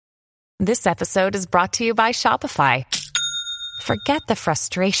This episode is brought to you by Shopify. Forget the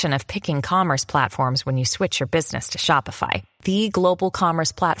frustration of picking commerce platforms when you switch your business to Shopify, the global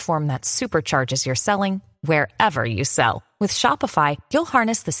commerce platform that supercharges your selling wherever you sell. With Shopify, you'll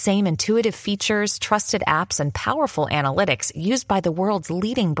harness the same intuitive features, trusted apps, and powerful analytics used by the world's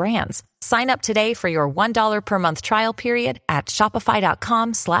leading brands. Sign up today for your $1 per month trial period at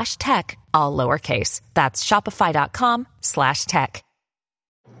shopify.com/tech, all lowercase. That's shopify.com/tech.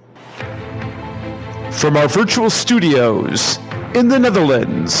 From our virtual studios in the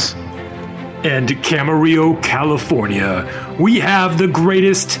Netherlands and Camarillo, California, we have the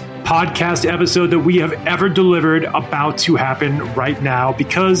greatest podcast episode that we have ever delivered about to happen right now,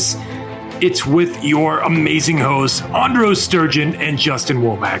 because it's with your amazing hosts, Andros Sturgeon and Justin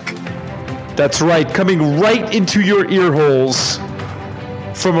Womack. That's right, coming right into your ear holes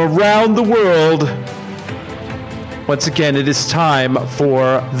from around the world. Once again, it is time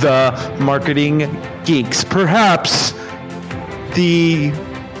for the Marketing Geeks. Perhaps the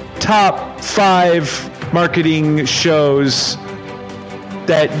top 5 marketing shows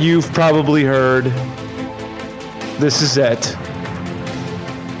that you've probably heard. This is it.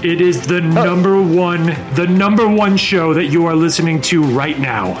 It is the number one show that you are listening to right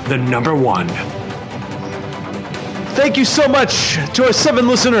now. The number one. Thank you so much to our 7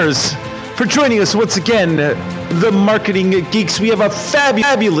 listeners for joining us once again. The Marketing Geeks. We have a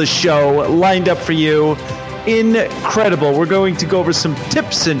fabulous show lined up for you. Incredible. We're going to go over some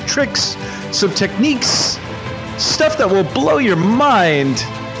tips and tricks, some techniques, stuff that will blow your mind.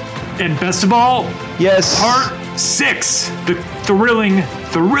 And best of all, yes, part 6, the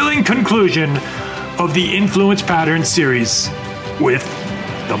thrilling conclusion of the Influence Pattern series with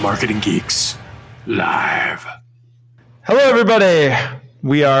the Marketing Geeks live. Hello, everybody.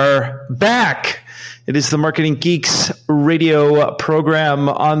 We are back. It is the Marketing Geeks radio program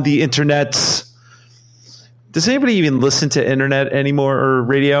on the internet. Does anybody even listen to internet anymore, or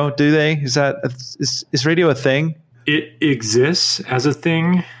radio? Do they? Is radio a thing? It exists as a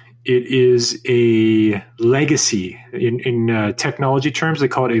thing. It is a legacy. In technology terms, they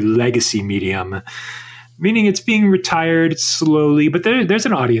call it a legacy medium, meaning it's being retired slowly. But there's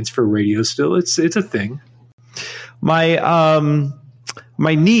an audience for radio still. It's a thing.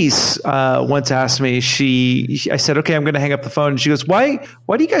 My niece once asked me, I said, okay, I'm going to hang up the phone. And she goes, why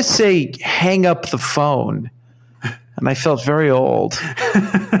do you guys say hang up the phone? And I felt very old.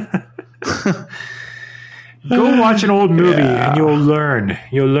 Go watch an old movie and you'll learn.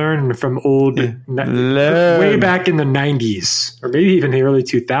 You'll learn from way back in the 90s, or maybe even the early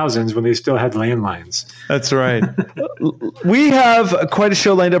 2000s when they still had landlines. That's right. We have quite a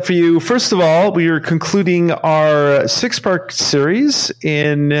show lined up for you. First of all, we are concluding our 6-part series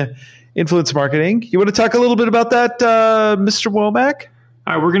in influence marketing. You want to talk a little bit about that, Mr. Womack?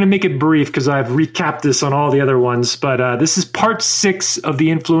 All right, we're going to make it brief because I've recapped this on all the other ones, but this is part 6 of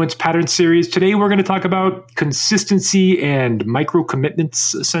the Influence Pattern series. Today, we're going to talk about consistency and micro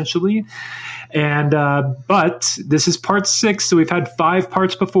commitments, essentially. And but this is part 6, so we've had 5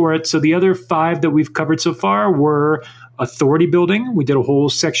 parts before it. So the other 5 that we've covered so far were authority building. We did a whole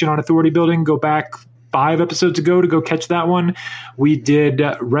section on authority building. Go back 5 episodes ago to go catch that one. We did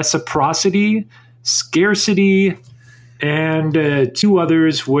reciprocity, scarcity, and 2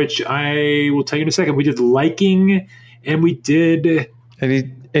 others, which I will tell you in a second. We did liking, and we did... Any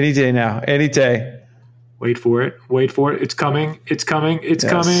day now. Any day. Wait for it. It's coming. It's coming.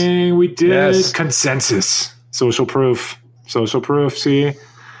 We did consensus. Social proof. See?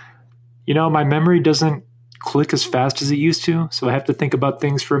 You know, my memory doesn't click as fast as it used to, so I have to think about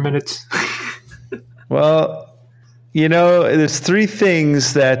things for a minute. Well... You know, there's 3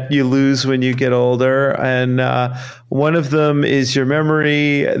 things that you lose when you get older, and one of them is your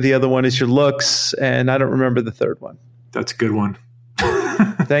memory, the other one is your looks, and I don't remember the third one. That's a good one.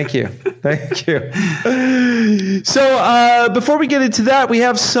 Thank you. So before we get into that, we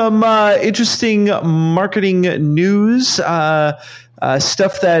have some interesting marketing news.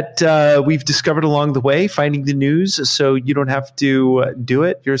 Stuff that we've discovered along the way, finding the news so you don't have to do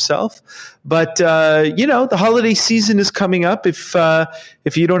it yourself. But, the holiday season is coming up. If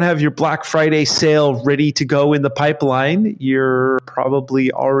you don't have your Black Friday sale ready to go in the pipeline, you're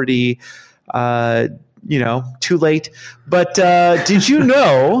probably already, too late. But did you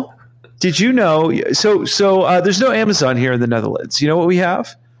know? So there's no Amazon here in the Netherlands. You know what we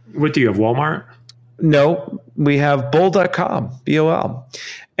have? What do you have, Walmart? No, we have bol.com, B-O-L.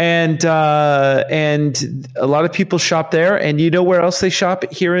 And a lot of people shop there. And you know where else they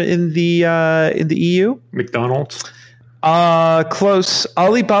shop here in the EU? McDonald's. Close.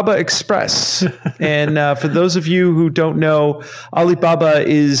 Alibaba Express. And for those of you who don't know, Alibaba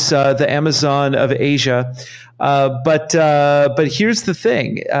is the Amazon of Asia. But here's the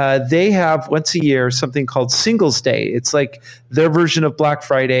thing. They have once a year something called Singles Day. It's like their version of Black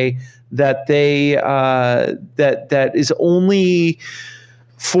Friday that they that is only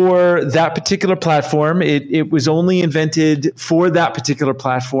for that particular platform. It was only invented for that particular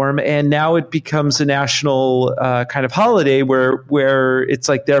platform, and now it becomes a national kind of holiday where it's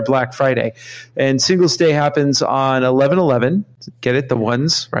like their Black Friday. And Singles Day happens on 11/11. Get it, the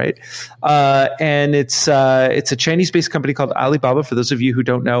ones, right? And it's a Chinese-based company called Alibaba. For those of you who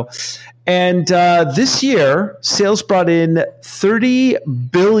don't know, and this year sales brought in $30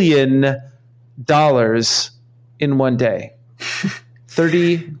 billion in one day.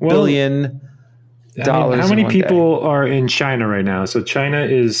 $30 billion. How many people are in China right now? So China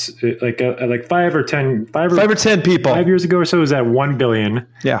is like 5 or 10 people. 5 years ago or so, was at 1 billion.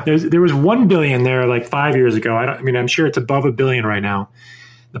 Yeah. There was 1 billion there like 5 years ago. I'm sure it's above a billion right now.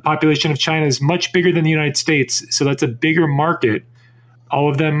 The population of China is much bigger than the United States. So that's a bigger market. All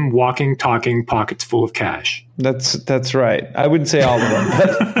of them walking, talking, pockets full of cash. That's right. I wouldn't say all of them,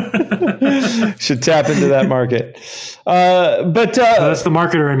 but should tap into that market. But that's the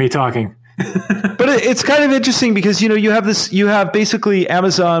marketer in me talking. But it's kind of interesting because you have basically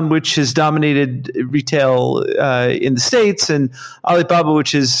Amazon, which has dominated retail in the States, and Alibaba,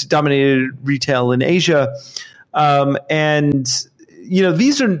 which has dominated retail in Asia, and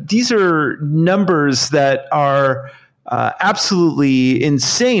these are numbers that are absolutely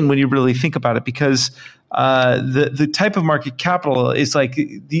insane when you really think about it, because the type of market capital is like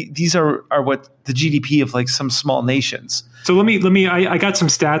these are what the GDP of like some small nations. So let me I got some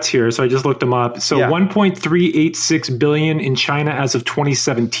stats here, so I just looked them up. So 1.386 billion in China as of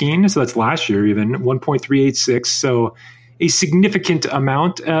 2017. So that's last year, even 1.386. So a significant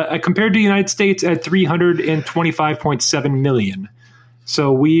amount compared to the United States at 325.7 million.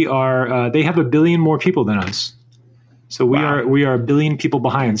 So we are they have 1 billion more people than us. So we are 1 billion people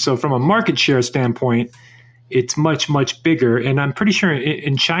behind. So from a market share standpoint, it's much, much bigger. And I'm pretty sure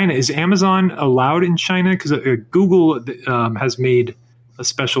in China, is Amazon allowed in China? Because Google has made a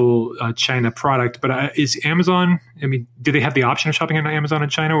special China product. But is Amazon, do they have the option of shopping on Amazon in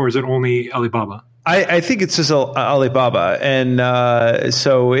China, or is it only Alibaba? I think it's just Alibaba, and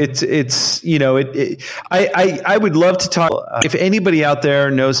so it's I would love to talk. If anybody out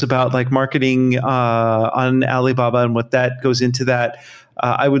there knows about like marketing on Alibaba and what that goes into that,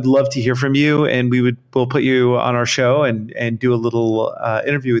 I would love to hear from you, and we'll put you on our show and do a little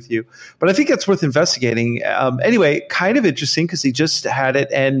interview with you. But I think that's worth investigating. Anyway, kind of interesting because he just had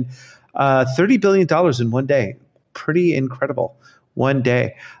it, and $30 billion in one day, pretty incredible. One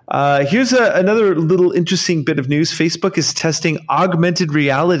day. Here's another little interesting bit of news. Facebook is testing augmented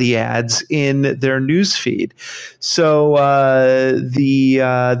reality ads in their news feed. So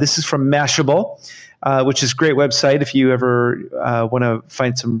this is from Mashable, which is a great website if you ever want to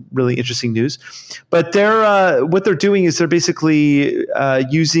find some really interesting news. But what they're doing is they're basically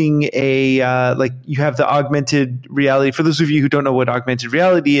using you have the augmented reality. For those of you who don't know what augmented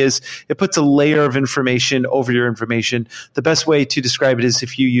reality is, it puts a layer of information over your information. The best way to describe it is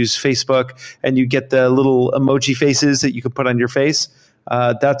if you use Facebook and you get the little emoji faces that you can put on your face.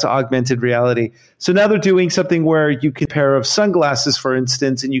 That's augmented reality. So now they're doing something where you can pair of sunglasses, for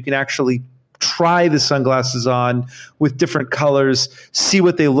instance, and you can actually try the sunglasses on with different colors, see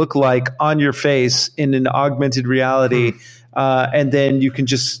what they look like on your face in an augmented reality, and then you can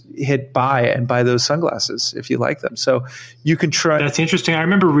just hit buy and buy those sunglasses if you like them. So you can try. That's interesting. I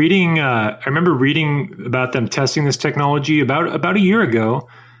remember reading about them testing this technology about a year ago,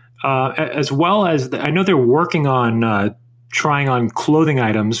 as well as I know they're working on trying on clothing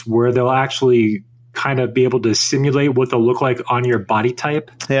items where they'll actually kind of be able to simulate what they'll look like on your body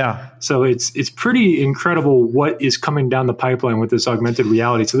type. Yeah. So it's pretty incredible what is coming down the pipeline with this augmented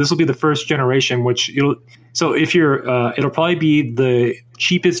reality. So this will be the first generation, it'll probably be the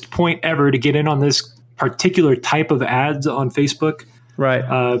cheapest point ever to get in on this particular type of ads on Facebook. Right.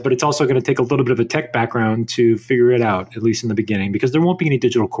 But it's also going to take a little bit of a tech background to figure it out, at least in the beginning, because there won't be any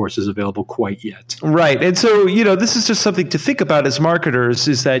digital courses available quite yet. Right. And so, this is just something to think about as marketers,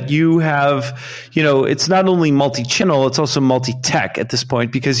 is that you have, it's not only multi-channel, it's also multi-tech at this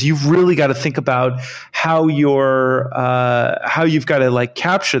point, because you've really got to think about how you've got to like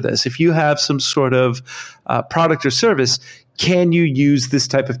capture this. If you have some sort of product or service, can you use this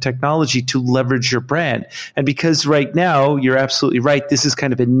type of technology to leverage your brand? And because right now, you're absolutely right, this is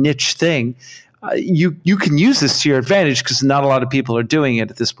kind of a niche thing. you can use this to your advantage because not a lot of people are doing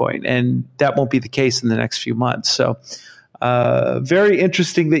it at this point, and that won't be the case in the next few months. So very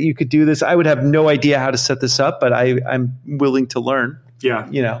interesting that you could do this. I would have no idea how to set this up, but I'm willing to learn. Yeah.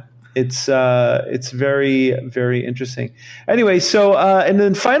 It's very, very interesting. Anyway, so and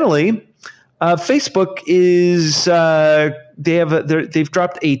then finally, Facebook is they've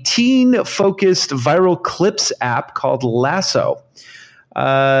dropped a teen-focused viral clips app called Lasso.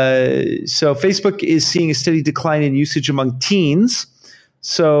 So Facebook is seeing a steady decline in usage among teens.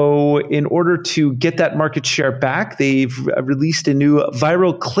 So in order to get that market share back, they've released a new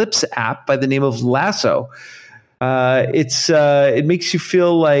viral clips app by the name of Lasso. It makes you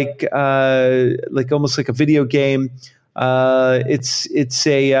feel like almost like a video game. It's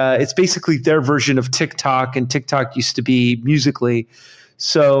basically their version of TikTok, and TikTok used to be Musical.ly.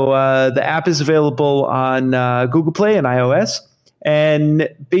 So the app is available on Google Play and iOS, and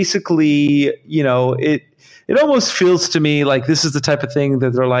basically, it almost feels to me like this is the type of thing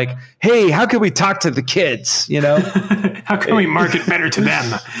that they're like, hey, how can we talk to the kids? How can we market better to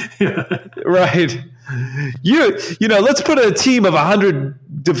them? Right. Let's put a team of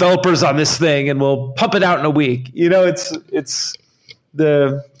 100 developers on this thing and we'll pump it out in a week. It's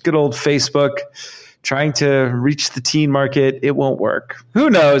the good old Facebook trying to reach the teen market. It won't work. Who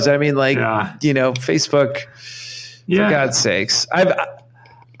knows? I mean, Facebook, for God's sakes.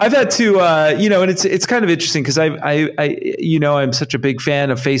 I've had to, and it's kind of interesting because I'm such a big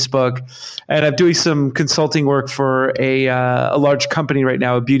fan of Facebook, and I'm doing some consulting work for a large company right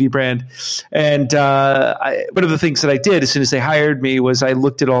now, a beauty brand. And one of the things that I did as soon as they hired me was I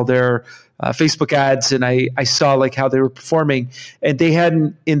looked at all their Facebook ads, and I saw like how they were performing, and they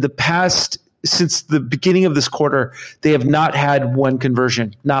hadn't in the past. Since the beginning of this quarter, they have not had not one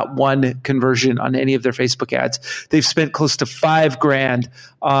conversion on any of their Facebook ads. They've spent close to $5,000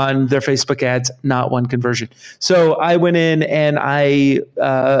 on their Facebook ads, not one conversion. So I went in and I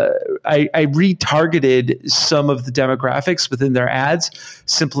retargeted some of the demographics within their ads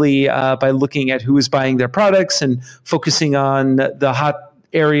simply by looking at who is buying their products and focusing on the hot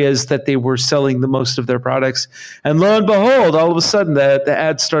areas that they were selling the most of their products. And lo and behold, all of a sudden the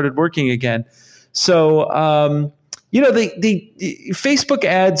ads started working again. So, the Facebook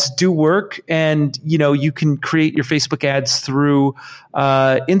ads do work, and, you can create your Facebook ads through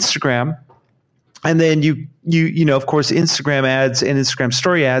Instagram. And then of course, Instagram ads and Instagram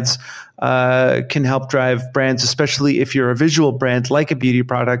story ads can help drive brands, especially if you're a visual brand like a beauty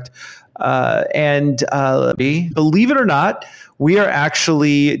product. And believe it or not, we are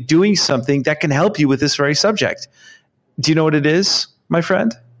actually doing something that can help you with this very subject. Do you know what it is, my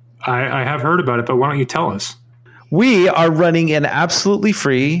friend? I have heard about it, but why don't you tell us? We are running an absolutely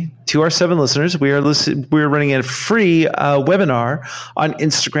free, to our 7 listeners, we're running a free webinar on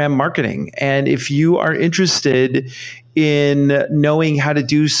Instagram marketing. And if you are interested in knowing how to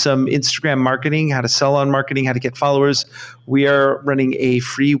do some Instagram marketing, how to sell on marketing, how to get followers, we are running a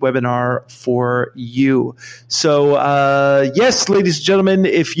free webinar for you. So yes, ladies and gentlemen,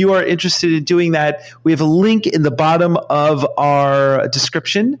 if you are interested in doing that, we have a link in the bottom of our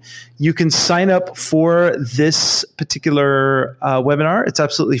description. You can sign up for this particular webinar. It's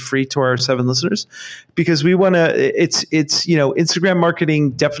absolutely free to our 7 listeners because we want to, it's Instagram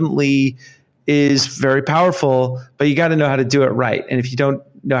marketing definitely is very powerful, but you got to know how to do it right. And if you don't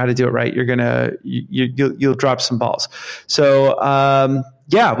know how to do it right, you'll drop some balls. So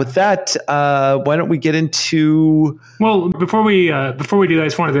with that, why don't we get into? Well, before we do that, I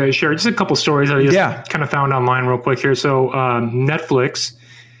just wanted to share just a couple stories that I just kind of found online real quick here. So Netflix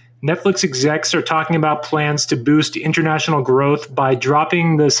execs are talking about plans to boost international growth by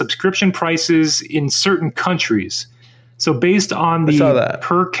dropping the subscription prices in certain countries. So based on the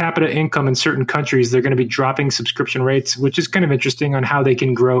per capita income in certain countries, they're going to be dropping subscription rates, which is kind of interesting on how they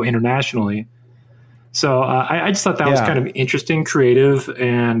can grow internationally. So I just thought that was kind of interesting, creative.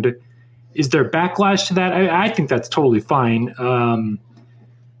 And is there backlash to that? I think that's totally fine.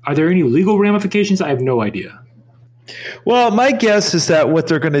 Are there any legal ramifications? I have no idea. Well, my guess is that what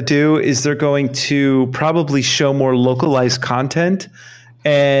they're going to do is they're going to probably show more localized content.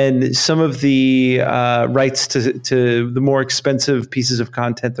 And some of the rights to the more expensive pieces of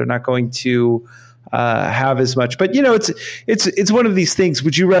content, they're not going to have as much. But it's one of these things.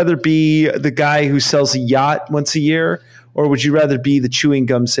 Would you rather be the guy who sells a yacht once a year, or would you rather be the chewing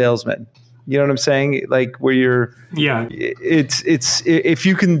gum salesman? You know what I'm saying? Like where you're, it's if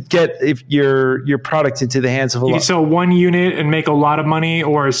you can get your product into the hands of a lot. You can sell 1 unit and make a lot of money,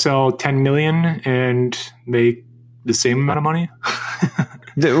 or sell 10 million and make the same amount of money.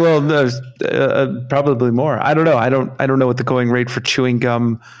 Well, probably more. I don't know. I don't know what the going rate for chewing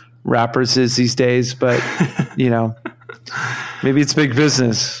gum rappers is these days, but maybe it's big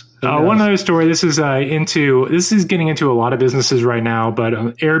business. One other story. This is getting into a lot of businesses right now, but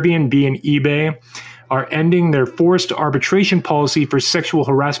Airbnb and eBay are ending their forced arbitration policy for sexual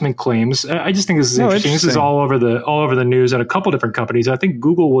harassment claims. I just think this is interesting. This is all over the news at a couple different companies. I think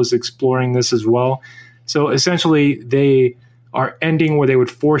Google was exploring this as well. So essentially, they are ending where they would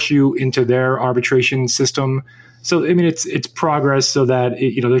force you into their arbitration system. So I mean, it's progress, so that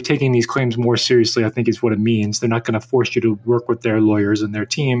they're taking these claims more seriously. I think is what it means. They're not going to force you to work with their lawyers and their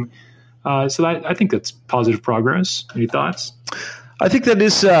team. So I think that's positive progress. Any thoughts? I think that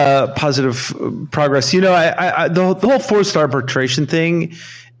is positive progress. The whole forced arbitration thing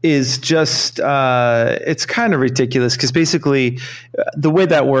is just it's kind of ridiculous, because basically the way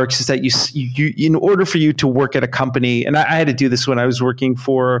that works is that you in order for you to work at a company, and I had to do this when I was working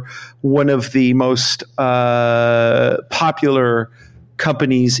for one of the most popular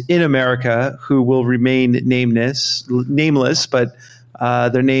companies in America, who will remain nameless, but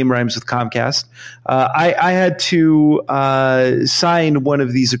their name rhymes with Comcast. I had to sign one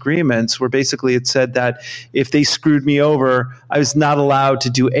of these agreements where basically it said that if they screwed me over, I was not allowed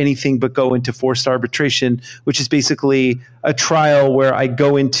to do anything but go into forced arbitration, which is basically a trial where I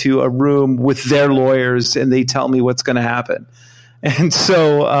go into a room with their lawyers and they tell me what's going to happen. And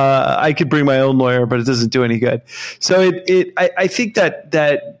so I could bring my own lawyer, but it doesn't do any good. So I think that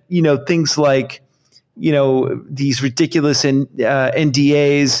things like these ridiculous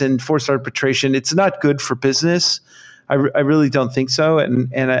NDAs and forced arbitration, it's not good for business. I really don't think so.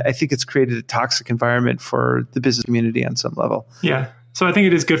 And I think it's created a toxic environment for the business community on some level. Yeah. So I think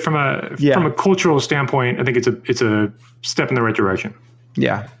it is good from a cultural standpoint. I think it's a step in the right direction.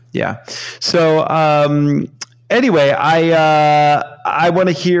 Yeah. Yeah. So anyway, I want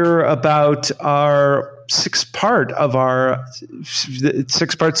to hear about our six-part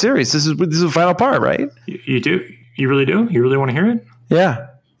series. This is the final part, right? You do? You really do? You really want to hear it? Yeah,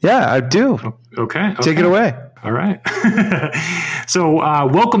 I do. Okay. Take it away. All right. So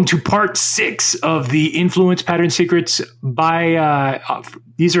welcome to part 6 of the Influence Pattern Secrets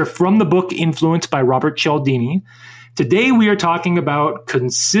these are from the book Influence by Robert Cialdini. Today we are talking about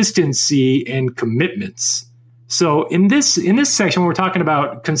consistency and commitments. So in this section, we're talking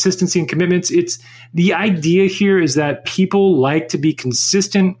about consistency and commitments. It's the idea here is that people like to be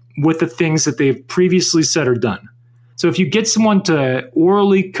consistent with the things that they've previously said or done. So if you get someone to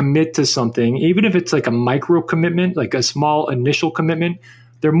orally commit to something, even if it's like a micro commitment, like a small initial commitment,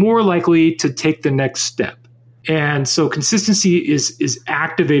 they're more likely to take the next step. And so consistency is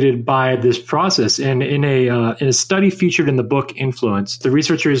activated by this process. And in a study featured in the book Influence, the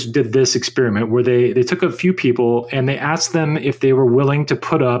researchers did this experiment where they took a few people and they asked them if they were willing to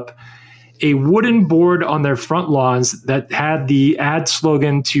put up a wooden board on their front lawns that had the ad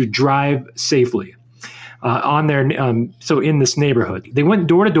slogan to drive safely on their so in this neighborhood. They went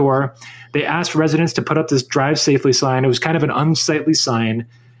door to door. They asked residents to put up this drive safely sign. It was kind of an unsightly sign.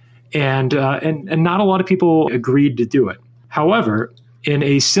 And not a lot of people agreed to do it. However, in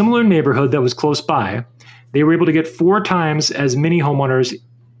a similar neighborhood that was close by, they were able to get 4 times as many homeowners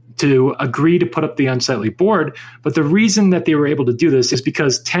to agree to put up the unsightly board. But the reason that they were able to do this is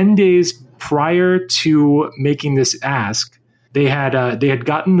because 10 days prior to making this ask, they had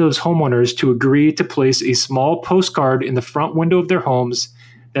gotten those homeowners to agree to place a small postcard in the front window of their homes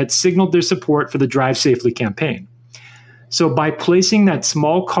that signaled their support for the Drive Safely campaign. So by placing that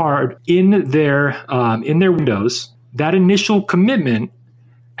small card in their windows, that initial commitment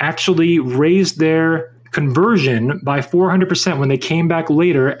actually raised their conversion by 400% when they came back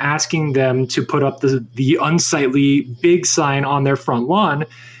later asking them to put up the unsightly big sign on their front lawn.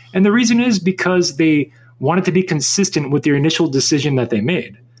 And the reason is because they wanted to be consistent with their initial decision that they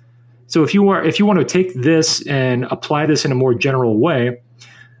made. So if you want to take this and apply this in a more general way,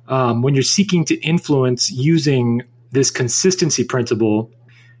 when you're seeking to influence using this consistency principle,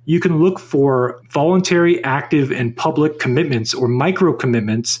 you can look for voluntary, active, and public commitments or micro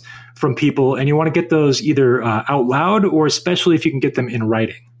commitments from people, and you want to get those either out loud or especially if you can get them in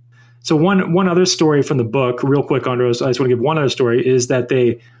writing. So one other story from the book, real quick, Andros, I just want to give one other story, is that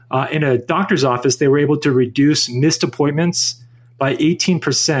they, in a doctor's office, they were able to reduce missed appointments by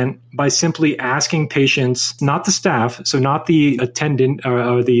 18% by simply asking patients, not the staff, so not the attendant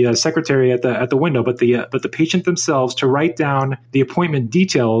or the secretary at the window, but the patient themselves, to write down the appointment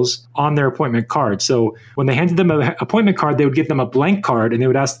details on their appointment card. So when they handed them an appointment card, they would give them a blank card and they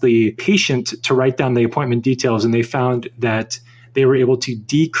would ask the patient to write down the appointment details. And they found that they were able to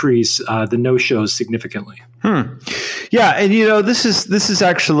decrease the no-shows significantly. Yeah, and this is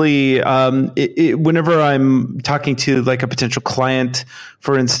actually whenever I'm talking to like a potential client,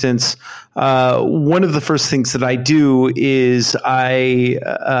 for instance, one of the first things that I do is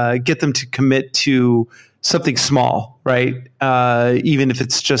I get them to commit to something small, right? Even if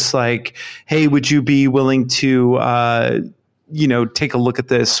it's just like, hey, would you be willing to take a look at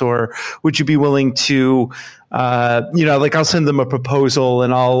this, or would you be willing to like I'll send them a proposal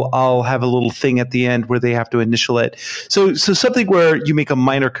and I'll have a little thing at the end where they have to initial it. So something where you make a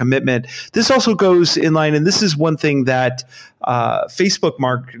minor commitment. This also goes in line, and this is one thing that Facebook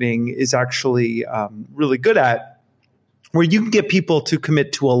marketing is actually really good at, where you can get people to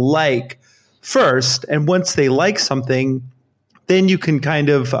commit to a like first, and once they like something, then you can kind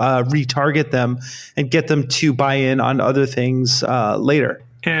of retarget them and get them to buy in on other things later.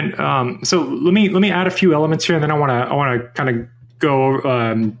 And so let me add a few elements here, and then I want to kind of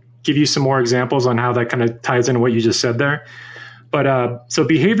go give you some more examples on how that kind of ties into what you just said there. But so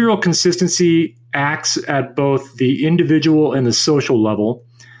behavioral consistency acts at both the individual and the social level.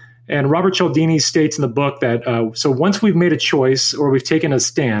 And Robert Cialdini states in the book that so once we've made a choice or we've taken a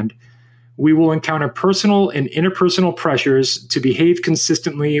stand, we will encounter personal and interpersonal pressures to behave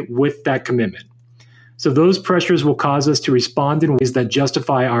consistently with that commitment. So those pressures will cause us to respond in ways that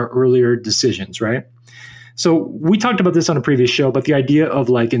justify our earlier decisions, right? So we talked about this on a previous show, but the idea of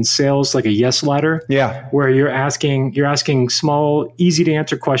like in sales, like a yes ladder, where you're asking small, easy to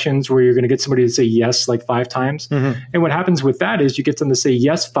answer questions where you're going to get somebody to say yes like 5 times. Mm-hmm. And what happens with that is you get them to say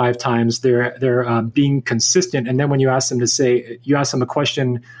yes 5 times. They're being consistent, and then when you ask them a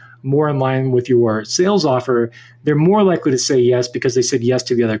question more in line with your sales offer, they're more likely to say yes because they said yes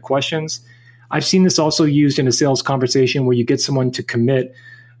to the other questions. I've seen this also used in a sales conversation where you get someone to commit.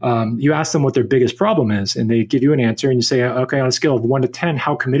 You ask them what their biggest problem is, and they give you an answer, and you say, okay, on a scale of 1 to 10,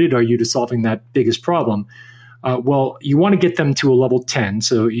 how committed are you to solving that biggest problem? Well, you want to get them to a level 10.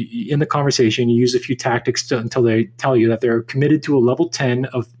 So in the conversation, you use a few tactics until they tell you that they're committed to a level 10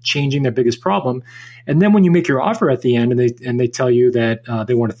 of changing their biggest problem. And then when you make your offer at the end and they tell you that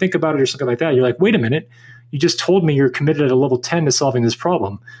they want to think about it or something like that, you're like, wait a minute, you just told me you're committed at a level 10 to solving this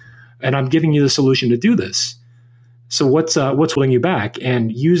problem, and I'm giving you the solution to do this. So what's holding you back?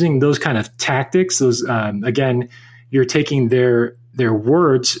 And using those kind of tactics, those again, you're taking their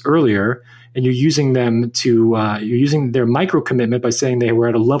words earlier and you're using them to you're using their micro commitment by saying they were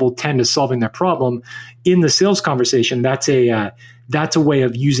at a level 10 to solving their problem in the sales conversation. That's a way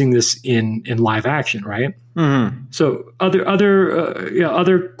of using this in live action, right? Mm-hmm. So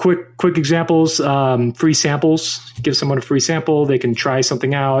other quick examples, free samples. Give someone a free sample, they can try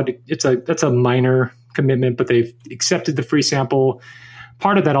something out. That's a minor commitment, but they've accepted the free sample.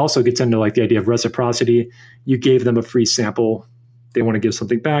 Part of that also gets into like the idea of reciprocity. You gave them a free sample, they want to give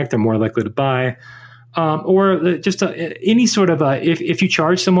something back, they're more likely to buy. Or just any sort of if you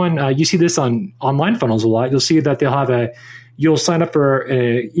charge someone, you see this on online funnels a lot. You'll see that you'll sign up for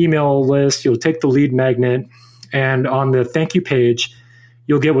an email list, you'll take the lead magnet, and on the thank you page,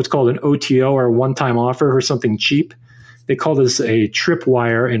 you'll get what's called an OTO, or a one-time offer, or something cheap. They call this a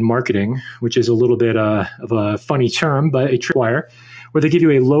tripwire in marketing, which is a little bit of a funny term, but a tripwire, where they give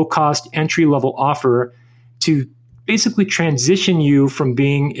you a low-cost entry-level offer to basically transition you from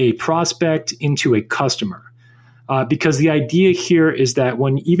being a prospect into a customer. Because the idea here is that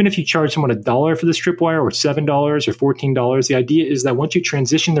even if you charge someone $1 for this tripwire, or $7 or $14, the idea is that once you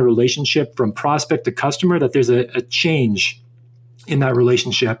transition the relationship from prospect to customer, that there's a change in that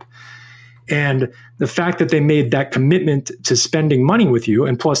relationship. And the fact that they made that commitment to spending money with you,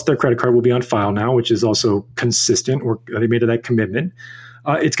 and plus their credit card will be on file now, which is also consistent, or they made that commitment,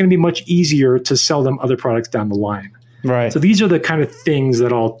 it's going to be much easier to sell them other products down the line. Right. So these are the kind of things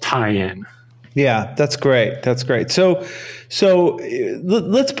that all tie in. Yeah, that's great. That's great. So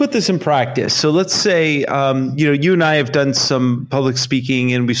let's put this in practice. So let's say, you and I have done some public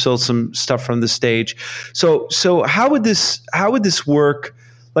speaking and we sold some stuff from the stage. So how would this work?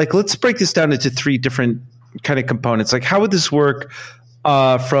 Like, let's break this down into 3 different kind of components. Like, how would this work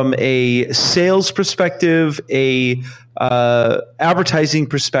from a sales perspective, a advertising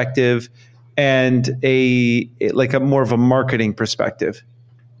perspective, and a more of a marketing perspective?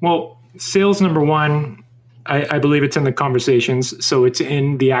 Well, sales, number one, I believe it's in the conversations. So it's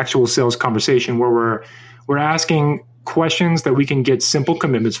in the actual sales conversation where we're asking questions that we can get simple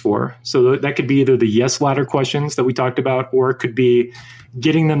commitments for. So that could be either the yes ladder questions that we talked about, or it could be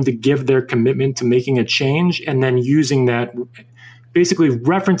getting them to give their commitment to making a change, and then using that, basically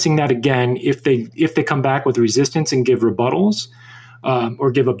referencing that again if they come back with resistance and give rebuttals.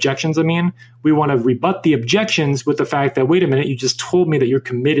 or give objections. I mean, we want to rebut the objections with the fact that, wait a minute, you just told me that you're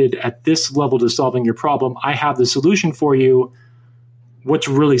committed at this level to solving your problem. I have the solution for you. What's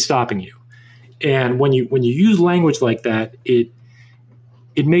really stopping you? And when you use language like that, it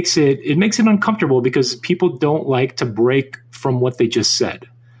makes it uncomfortable because people don't like to break from what they just said.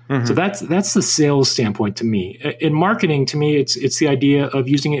 Mm-hmm. So that's the sales standpoint to me. In marketing, to me, it's the idea of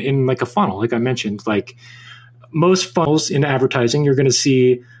using it in like a funnel, like I mentioned. Like most funnels in advertising, you're going to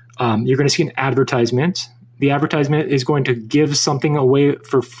see an advertisement. The advertisement is going to give something away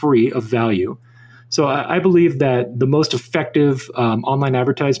for free of value. So I believe that the most effective online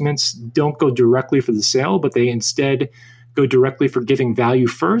advertisements don't go directly for the sale, but they instead go directly for giving value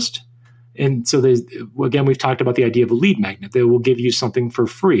first. And so again, we've talked about the idea of a lead magnet. They will give you something for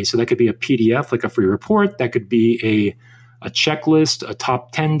free. So that could be a PDF, like a free report. That could be a checklist, a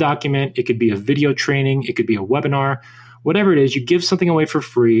top 10 document. It could be a video training. It could be a webinar. Whatever it is, you give something away for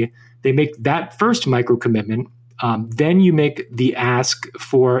free. They make that first micro commitment. Then you make the ask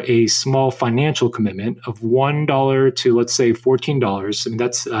for a small financial commitment of $1 to, let's say, $14. I mean,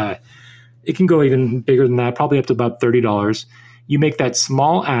 that's it can go even bigger than that, probably up to about $30. You make that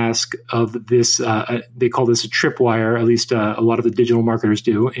small ask of this. They call this a tripwire. At least a lot of the digital marketers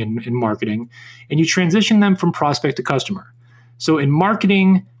do in marketing, and you transition them from prospect to customer. So in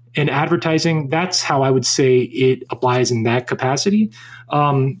marketing and advertising, that's how I would say it applies in that capacity.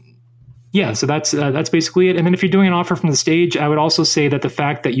 Yeah, so that's basically it. And then if you're doing an offer from the stage, I would also say that the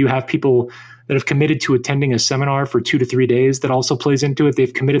fact that you have people that have committed to attending a seminar for 2 to 3 days, that also plays into it.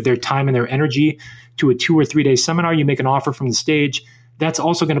 They've committed their time and their energy to a 2 or 3 day seminar. You make an offer from the stage. That's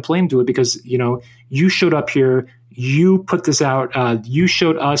also going to play into it because, you showed up here, you put this out, you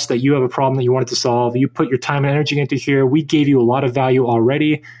showed us that you have a problem that you wanted to solve. You put your time and energy into here. We gave you a lot of value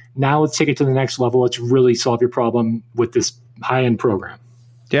already. Now let's take it to the next level. Let's really solve your problem with this high-end program.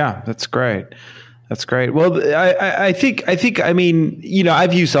 Yeah, that's great. That's great. Well, I think, I mean,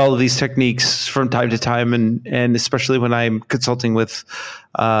 I've used all of these techniques from time to time, and especially when I'm consulting with,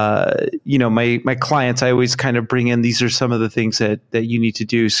 my clients, I always kind of bring in, these are some of the things that you need to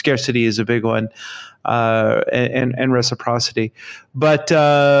do. Scarcity is a big one, and reciprocity. But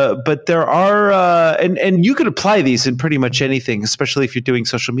there are, and you could apply these in pretty much anything, especially if you're doing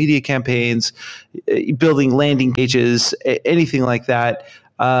social media campaigns, building landing pages, anything like that.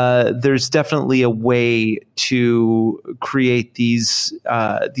 There's definitely a way to create these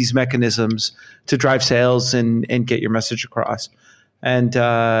mechanisms to drive sales and get your message across. And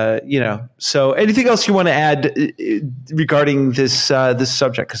so anything else you want to add regarding this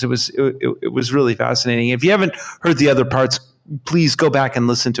subject? Because it was really fascinating. If you haven't heard the other parts, please go back and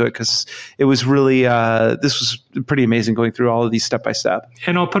listen to it, because it was really this was pretty amazing going through all of these step by step.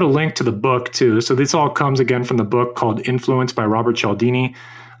 And I'll put a link to the book too. So this all comes again from the book called Influence by Robert Cialdini.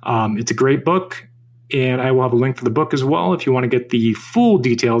 It's a great book, and I will have a link for the book as well if you want to get the full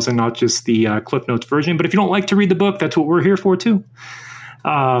details and not just the Cliff Notes version. But if you don't like to read the book, that's what we're here for too.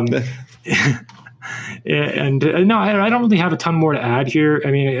 No, I don't really have a ton more to add here.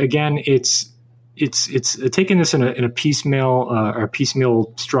 I mean, again, it's taking this in a piecemeal or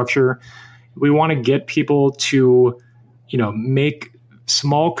piecemeal structure. We want to get people to, make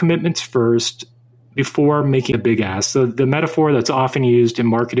small commitments first before making a big ask. So the metaphor that's often used in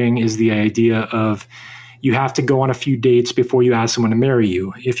marketing is the idea of you have to go on a few dates before you ask someone to marry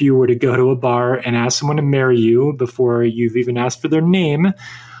you. If you were to go to a bar and ask someone to marry you before you've even asked for their name,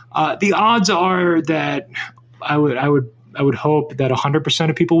 the odds are that I would hope that 100%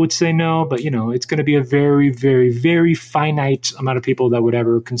 of people would say no, but it's going to be a very, very, very finite amount of people that would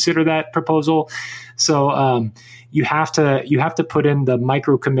ever consider that proposal. So you have to put in the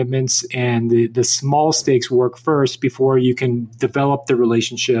micro commitments and the small stakes work first before you can develop the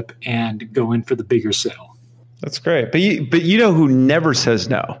relationship and go in for the bigger sale. That's great. But you know who never says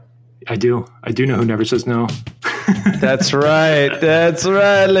no? I do know who never says no. That's right. That's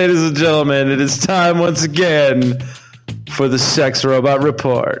right, ladies and gentlemen. It is time once again for the Sex Robot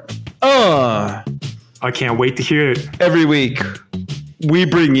Report. I can't wait to hear it. Every week, we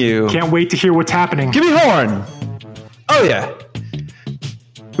bring you... Can't wait to hear what's happening. Give me horn. Oh, yeah.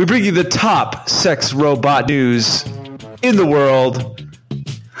 We bring you the top sex robot news in the world.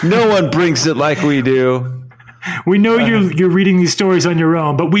 No one brings it like we do. We know you're reading these stories on your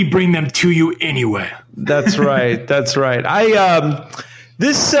own, but we bring them to you anyway. That's right. That's right.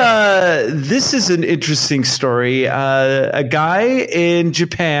 This is an interesting story. A guy in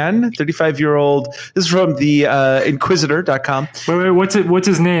Japan, 35-year-old. This is from the Inquisitor.com. Wait, what's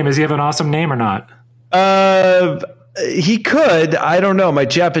his name? Does he have an awesome name or not? He could. I don't know. My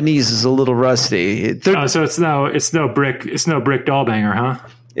Japanese is a little rusty. So it's no brick dollbanger, huh?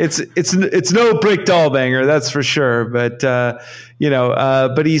 It's no brick dollbanger, that's for sure. But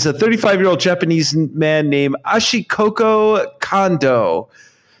but he's a 35-year-old Japanese man named Ashikoko Kondo.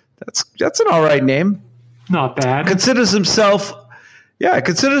 That's an all right name. Not bad. Considers himself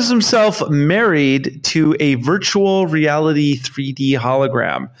married to a virtual reality 3D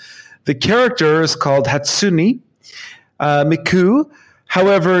hologram. The character is called Hatsune Miku.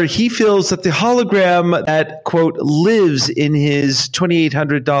 However, he feels that the hologram that, quote, lives in his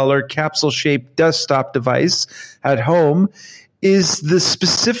 $2,800 capsule-shaped desktop device at home is the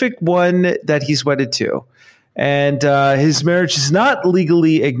specific one that he's wedded to. And his marriage is not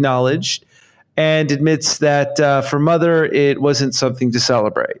legally acknowledged, and admits that for Mother, it wasn't something to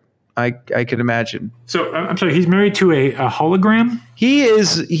celebrate. I can imagine. So I'm sorry, he's married to a hologram?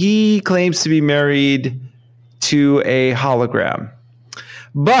 He claims to be married to a hologram.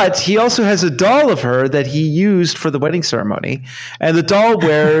 But he also has a doll of her that he used for the wedding ceremony. And the doll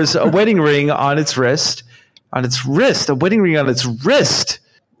wears a wedding ring on its wrist. A wedding ring on its wrist.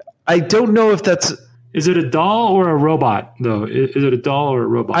 I don't know if that's... Is it a doll or a robot, though? Is it a doll or a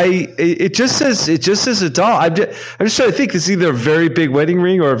robot? It just says a doll. I'm just trying to think. It's either a very big wedding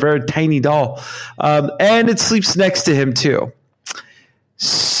ring or a very tiny doll, and it sleeps next to him too.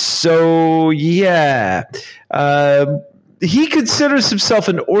 So yeah, he considers himself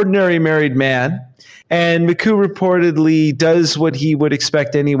an ordinary married man, and Miku reportedly does what he would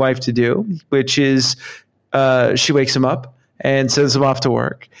expect any wife to do, which is she wakes him up and sends him off to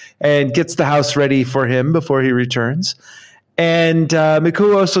work and gets the house ready for him before he returns. And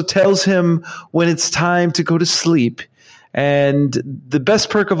Miku also tells him when it's time to go to sleep. And the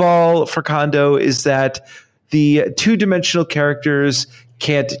best perk of all for Kondo is that the two-dimensional characters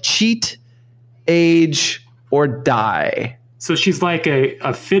can't cheat, age, or die. So she's like a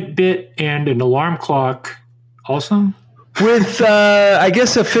Fitbit and an alarm clock also? With, I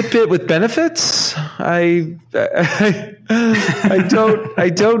guess, a Fitbit with benefits. I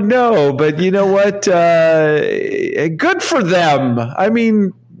don't know, but you know what? Good for them. I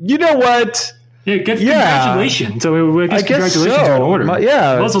mean, you know what? Yeah, congratulations. So I guess congratulations are in order.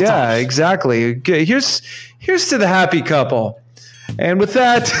 Yeah, exactly. Okay, here's to the happy couple. And with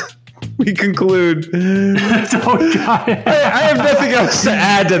that, we conclude. Oh, God. I have nothing else to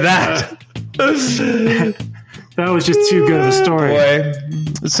add to that. That was just too good of a story. Boy.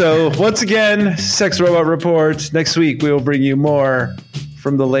 So once again, Sex Robot Report. Next week we will bring you more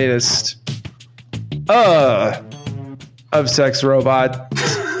from the latest of Sex Robot.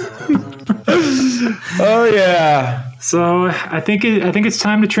 Oh yeah. So I think it's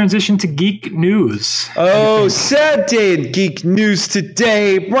time to transition to geek news. Oh, sad day in geek news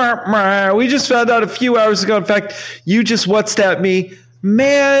today. We just found out a few hours ago. In fact, you just WhatsApped me.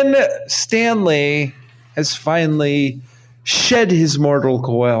 Man, Stanley has finally shed his mortal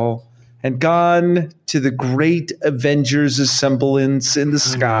coil and gone to the great Avengers assemblance in the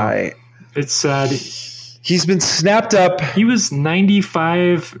sky. It's sad. He's been snapped up. He was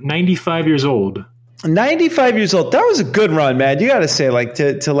 95 years old. 95 years old. That was a good run, man. You got to say, like,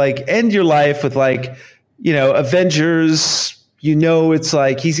 to like end your life with, like, you know, Avengers. You know, it's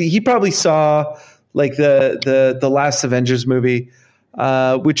like he probably saw like the last Avengers movie.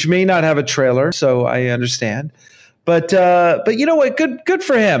 Which may not have a trailer, so I understand. But you know what? Good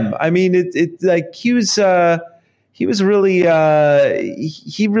for him. I mean, it like he was really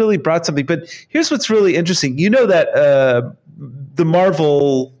he really brought something. But here's what's really interesting. You know that the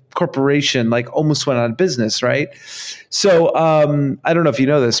Marvel Corporation like almost went out of business, right? So I don't know if you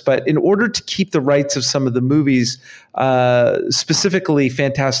know this, but in order to keep the rights of some of the movies, specifically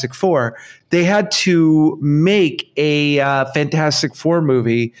Fantastic Four, they had to make a Fantastic Four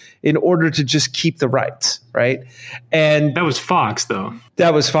movie in order to just keep the rights, right? And that was Fox, though.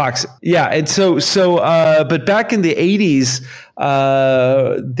 That was Fox, yeah. And so, but back in the 80s,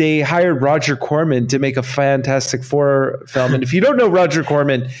 they hired Roger Corman to make a Fantastic Four film. And if you don't know Roger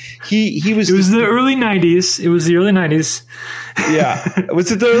Corman, he was. It was the early 90s. It was the early 90s. Yeah,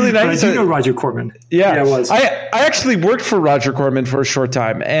 was it the early 90s? I do know Roger Corman. Yeah, it was. I actually worked for Roger Corman for a short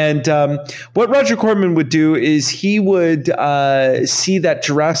time, and what Roger Corman would do is he would see that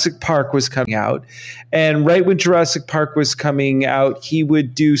Jurassic Park was coming out, and right when Jurassic Park was coming out, he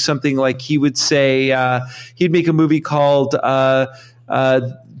would do something like he would say he'd make a movie called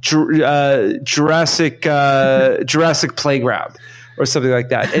Jurassic Playground or something like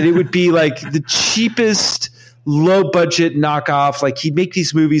that, and it would be like the cheapest low budget knockoff. Like he'd make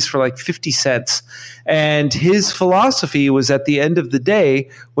these movies for like 50 cents. And his philosophy was at the end of the day,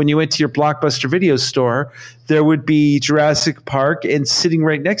 when you went to your Blockbuster video store, there would be Jurassic Park and sitting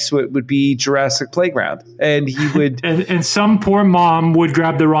right next to it would be Jurassic Playground. And he would... and some poor mom would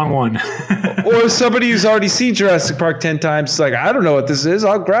grab the wrong one. Or somebody who's already seen Jurassic Park 10 times is like, I don't know what this is,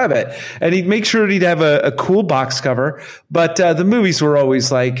 I'll grab it. And he'd make sure he'd have a cool box cover. But the movies were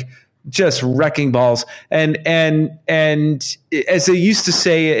always like just wrecking balls. And as they used to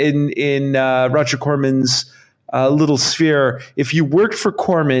say in Roger Corman's Little Sphere, if you worked for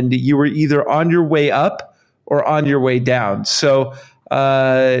Corman, you were either on your way up or on your way down. So,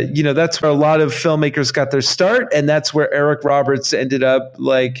 that's where a lot of filmmakers got their start. And that's where Eric Roberts ended up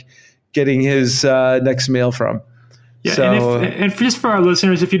like getting his next meal from. Yeah, so, and just for our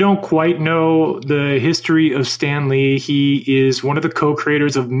listeners, if you don't quite know the history of Stan Lee, he is one of the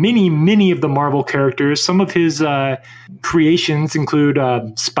co-creators of many of the Marvel characters. Some of his creations include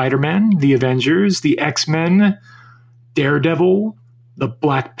Spider-Man, the Avengers, the X-Men, Daredevil, the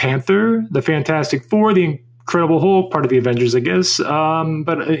Black Panther, the Fantastic Four, the Incredible Hulk, part of the Avengers, I guess,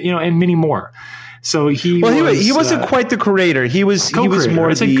 and many more. So he wasn't quite the creator. He was more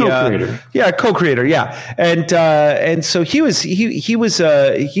the co-creator. Co-creator. Yeah. And so he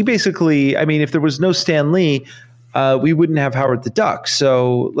basically, I mean, if there was no Stan Lee, we wouldn't have Howard the Duck.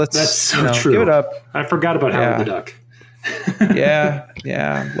 So that's so true. Give it up. I forgot about Howard the Duck. Yeah.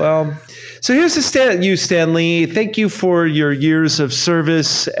 Well, so here's Stan Lee. Thank you for your years of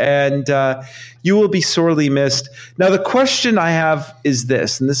service, and you will be sorely missed. Now, the question I have is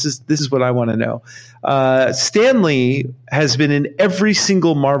this, and this is what I want to know. Stan Lee has been in every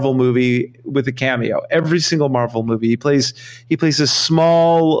single Marvel movie with a cameo. Every single Marvel movie, he plays a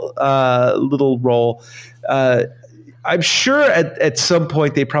small little role. I'm sure at some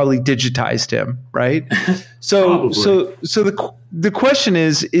point they probably digitized him, right? So the question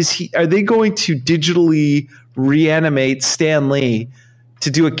is are they going to digitally reanimate Stan Lee to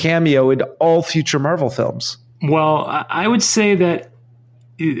do a cameo in all future Marvel films? Well, I would say that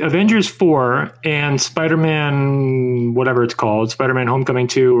Avengers 4 and Spider-Man, whatever it's called, Spider-Man Homecoming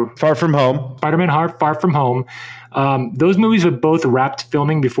 2. Far From Home. Spider-Man Far From Home. Those movies have both wrapped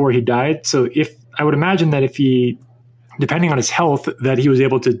filming before he died. So I would imagine that if he, depending on his health, that he was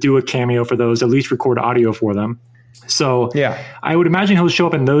able to do a cameo for those, at least record audio for them. So yeah, I would imagine he'll show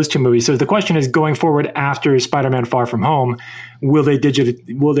up in those two movies. So the question is, going forward after Spider-Man Far From Home, will they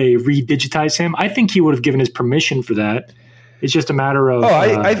re-digitize him? I think he would have given his permission for that. It's just a matter of.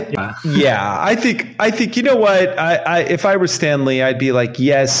 I think you know what? I if I were Stan Lee, I'd be like,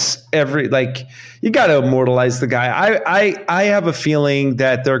 yes, you got to immortalize the guy. I have a feeling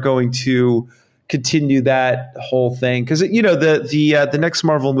that they're going to continue that whole thing, because the next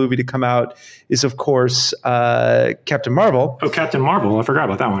Marvel movie to come out is, of course, Captain Marvel. Oh, Captain Marvel! I forgot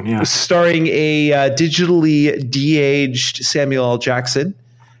about that one. Yeah, starring a digitally de-aged Samuel L. Jackson.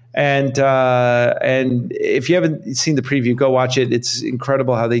 And if you haven't seen the preview, go watch it. It's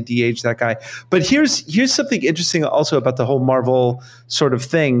incredible how they de-age that guy. But here's something interesting also about the whole Marvel sort of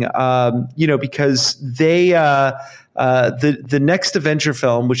thing, because they the next Avenger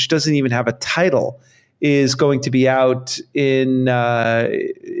film, which doesn't even have a title, is going to be out in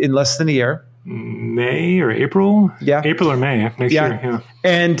less than a year. May or April? Yeah. April or May next year. Yeah.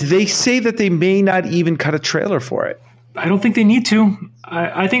 And they say that they may not even cut a trailer for it. I don't think they need to.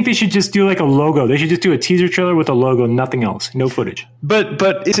 I think they should just do like a logo. They should just do a teaser trailer with a logo, nothing else, no footage. But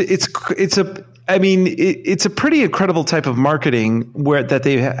it's a pretty incredible type of marketing that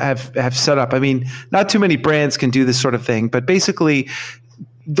they have set up. I mean, not too many brands can do this sort of thing, but basically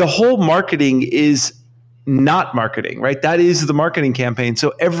the whole marketing is not marketing, right? That is the marketing campaign.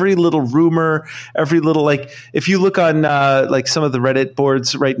 So every little rumor, every little, if you look on some of the Reddit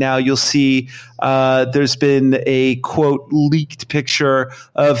boards right now, you'll see there's been a quote leaked picture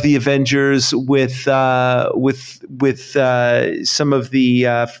of the Avengers with some of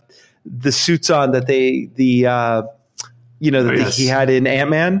the suits on that he had in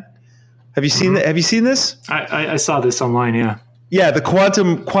Ant-Man. Have you seen that? Have you seen this? I saw this online. Yeah. Yeah, the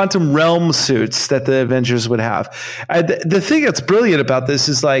quantum realm suits that the Avengers would have. The thing that's brilliant about this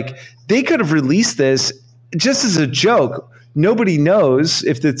is they could have released this just as a joke. Nobody knows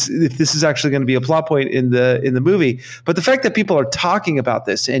if this is actually going to be a plot point in the movie. But the fact that people are talking about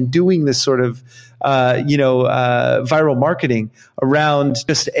this and doing this sort of viral marketing around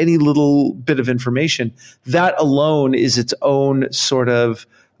just any little bit of information, that alone is its own sort of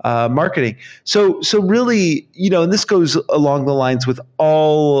marketing. So really, and this goes along the lines with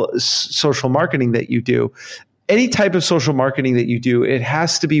all social marketing that you do. Any type of social marketing that you do, it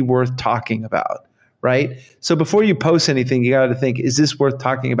has to be worth talking about, right? So before you post anything, you got to think, is this worth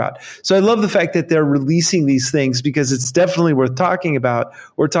talking about? So I love the fact that they're releasing these things because it's definitely worth talking about.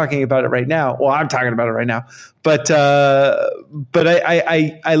 We're talking about it right now. Well, I'm talking about it right now. But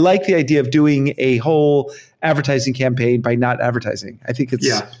I like the idea of doing a whole advertising campaign by not advertising. I think it's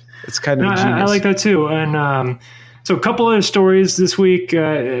kind of genius. I like that too. And so a couple other stories this week.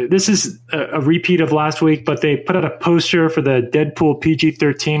 This is a repeat of last week, but they put out a poster for the Deadpool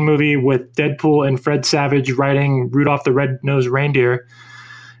PG-13 movie with Deadpool and Fred Savage riding Rudolph the Red-Nosed Reindeer.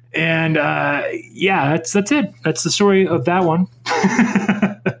 And that's it. That's the story of that one.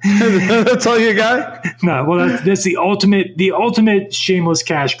 That's all you got? No, well, that's the ultimate shameless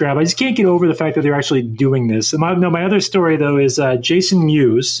cash grab. I just can't get over the fact that they're actually doing this. My other story, though, is Jason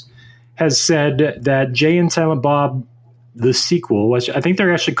Mewes has said that Jay and Silent Bob, the sequel, which I think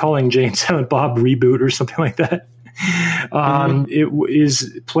they're actually calling Jay and Silent Bob Reboot or something like that, it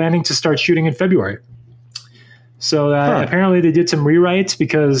is planning to start shooting in February. So apparently they did some rewrites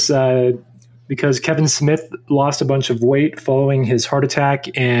because Kevin Smith lost a bunch of weight following his heart attack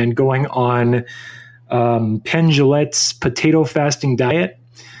and going on Penn Jillette's potato fasting diet.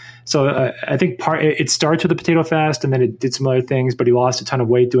 So I think it starts with a potato fast and then it did some other things, but he lost a ton of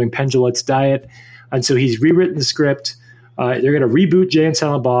weight doing Penn Jillette's diet. And so he's rewritten the script. They're going to reboot Jay and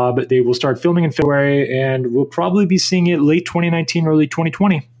Silent Bob. They will start filming in February and we'll probably be seeing it late 2019, early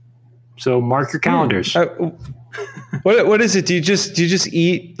 2020. So mark your calendars. What is it? Do you just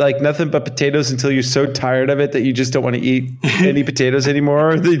eat like nothing but potatoes until you're so tired of it that you just don't want to eat any potatoes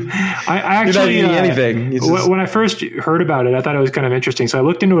anymore? I actually you're not eating anything. When I first heard about it, I thought it was kind of interesting. So I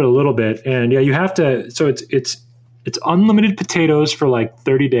looked into it a little bit, and you have to. So it's unlimited potatoes for like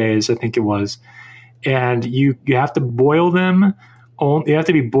 30 days, I think it was, and you have to boil them. They have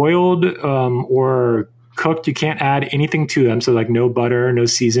to be boiled or cooked. You can't add anything to them. So like no butter, no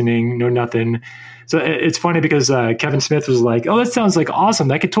seasoning, no nothing. So it's funny because Kevin Smith was like, "Oh, that sounds like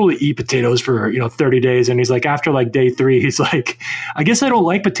awesome. I could totally eat potatoes for 30 days." And he's like, after like day 3, he's like, "I guess I don't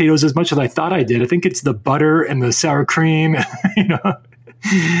like potatoes as much as I thought I did. I think it's the butter and the sour cream."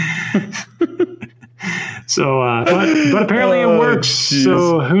 So, but apparently it works. Geez.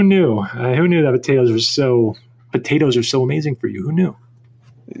 So who knew? Who knew that potatoes are so amazing for you? Who knew?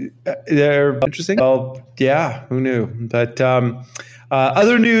 They're interesting. Well, yeah, who knew? But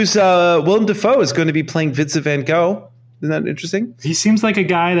other news: Willem Dafoe is going to be playing Vincent Van Gogh. Isn't that interesting? He seems like a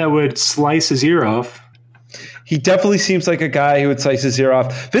guy that would slice his ear off. He definitely seems like a guy who would slice his ear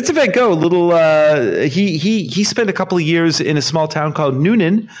off. Vincent Van Gogh, he spent a couple of years in a small town called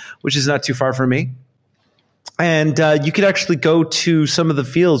Noonan, which is not too far from me. And you could actually go to some of the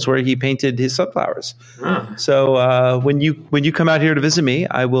fields where he painted his sunflowers. So when you come out here to visit me,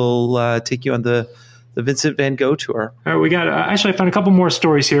 I will take you on the Vincent Van Gogh tour. All right, we got actually I found a couple more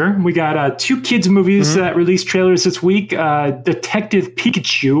stories here. We got 2 kids movies that released trailers this week. Detective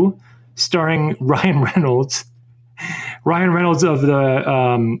Pikachu, starring Ryan Reynolds. Ryan Reynolds of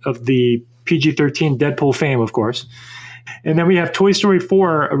the PG-13 Deadpool fame, of course. And then we have Toy Story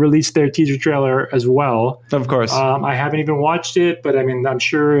 4 released their teaser trailer as well. Of course. I haven't even watched it, but I mean, I'm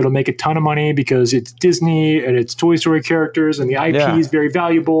sure it'll make a ton of money because it's Disney and it's Toy Story characters and the IP is very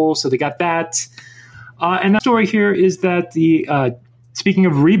valuable. So they got that. And the story here is that speaking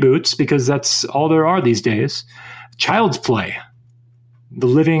of reboots, because that's all there are these days, Child's Play, the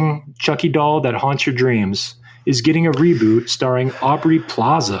living Chucky doll that haunts your dreams, is getting a reboot starring Aubrey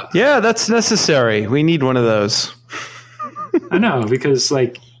Plaza. Yeah, that's necessary. We need one of those. I know, because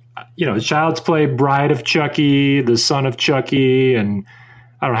Child's Play, Bride of Chucky, The Son of Chucky, and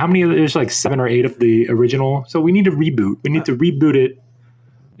I don't know how many, there's like 7 or 8 of the original. So we need to reboot. We need to reboot it,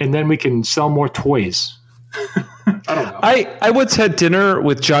 and then we can sell more toys. I don't know. I once had dinner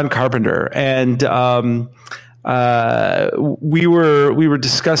with John Carpenter, and we were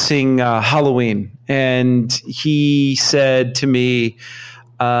discussing Halloween, and he said to me,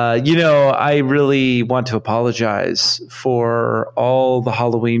 I really want to apologize for all the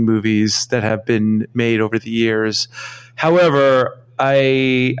Halloween movies that have been made over the years. However,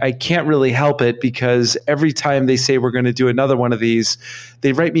 I can't really help it because every time they say we're going to do another one of these,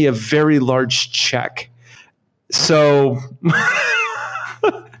 they write me a very large check. So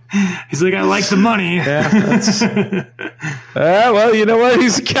he's like, I like the money. Yeah, well, you know what?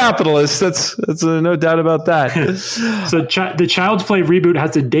 He's a capitalist. That's no doubt about that. So the Child's Play reboot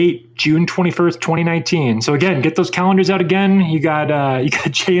has a date, June 21st, 2019. So again, get those calendars out again. You got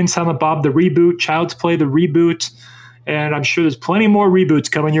Jay and Silent Bob, the reboot, Child's Play, the reboot. And I'm sure there's plenty more reboots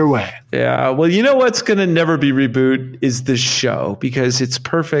coming your way. Yeah. Well, you know what's going to never be reboot is this show because it's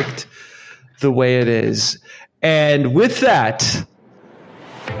perfect the way it is. And with that,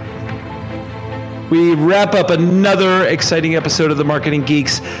 we wrap up another exciting episode of the Marketing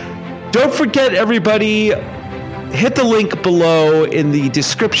Geeks. Don't forget, everybody, hit the link below in the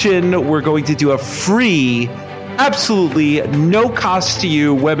description. We're going to do a free, absolutely no cost to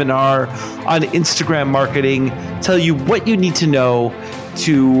you webinar on Instagram marketing. Tell you what you need to know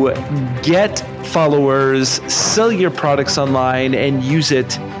to get followers, sell your products online, and use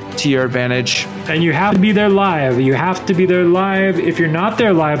it to your advantage. And you have to be there live. You have to be there live. If you're not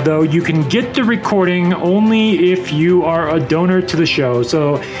there live, though, you can get the recording only if you are a donor to the show.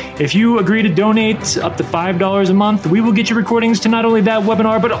 So if you agree to donate up to $5 a month, we will get you recordings to not only that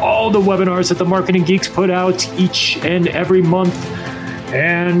webinar, but all the webinars that the Marketing Geeks put out each and every month.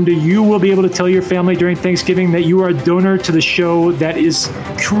 And you will be able to tell your family during Thanksgiving that you are a donor to the show that is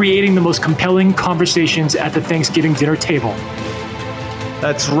creating the most compelling conversations at the Thanksgiving dinner table.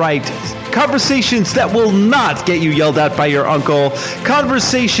 That's right. Conversations that will not get you yelled at by your uncle.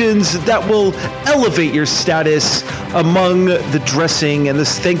 Conversations that will elevate your status among the dressing and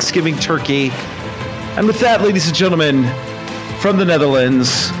this Thanksgiving turkey. And with that, ladies and gentlemen, from the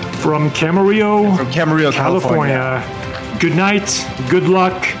Netherlands, from Camarillo, California. Good night, good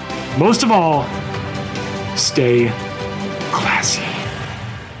luck. Most of all, stay classy.